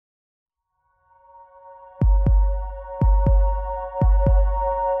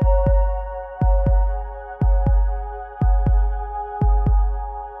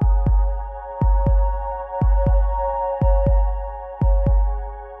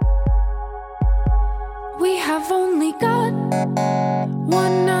have only got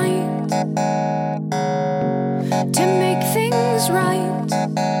one night to make things right,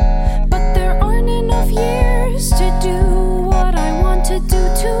 but there aren't enough years to do what I want to do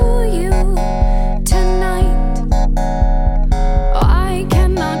to you tonight. I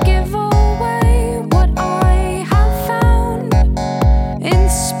cannot give away what I have found in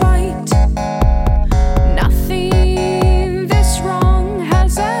spite. Nothing this wrong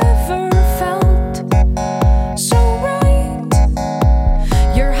has ever felt so right.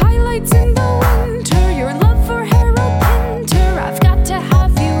 Your highlights in the winter, your love for Harold Pinter. I've got to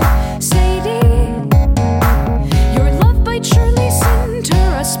have you, Sadie. Your love bite surely center,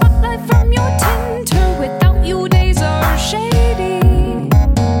 a spotlight from your tinter. Without you, days are shady.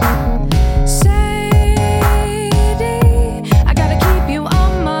 Sadie, I gotta keep you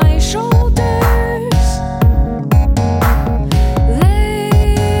on my shoulders.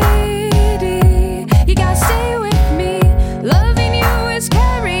 Lady, you gotta stay with me. Loving you is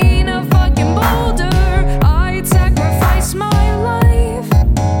carrying a fucking boulder. I'd sacrifice my life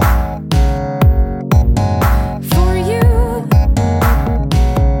for you.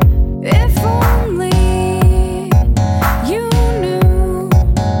 If only you knew.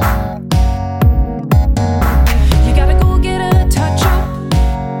 You gotta go get a touch up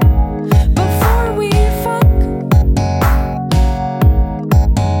before we fuck,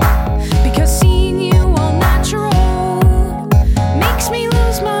 because seeing you all natural makes me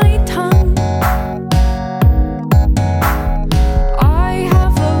lose my tongue. I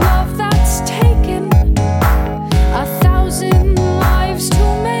have a love that's taken 1,000 lives to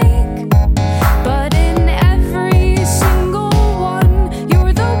make, but in every single one,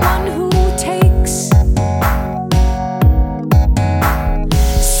 you're the one who takes.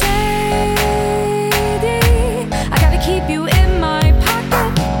 Sadie, I gotta keep you in my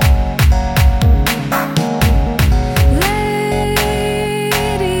pocket.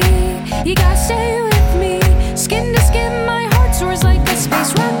 Lady, you gotta stay with me. Skin to skin, my heart soars like a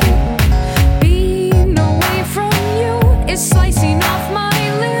space rocket. Being away from you is slicing off my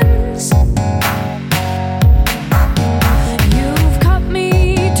limbs. You've cut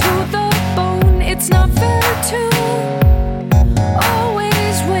me to the bone. It's not fair to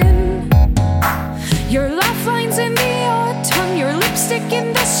always win. Your laugh lines in the autumn, your lipstick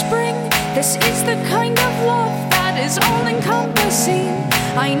in the spring. This is the kind of love that is all-encompassing.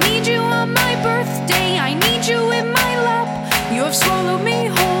 I need you on my birthday, I need you in my lap. You have swallowed me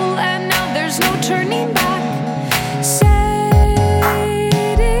whole, and now there's no turning back. Say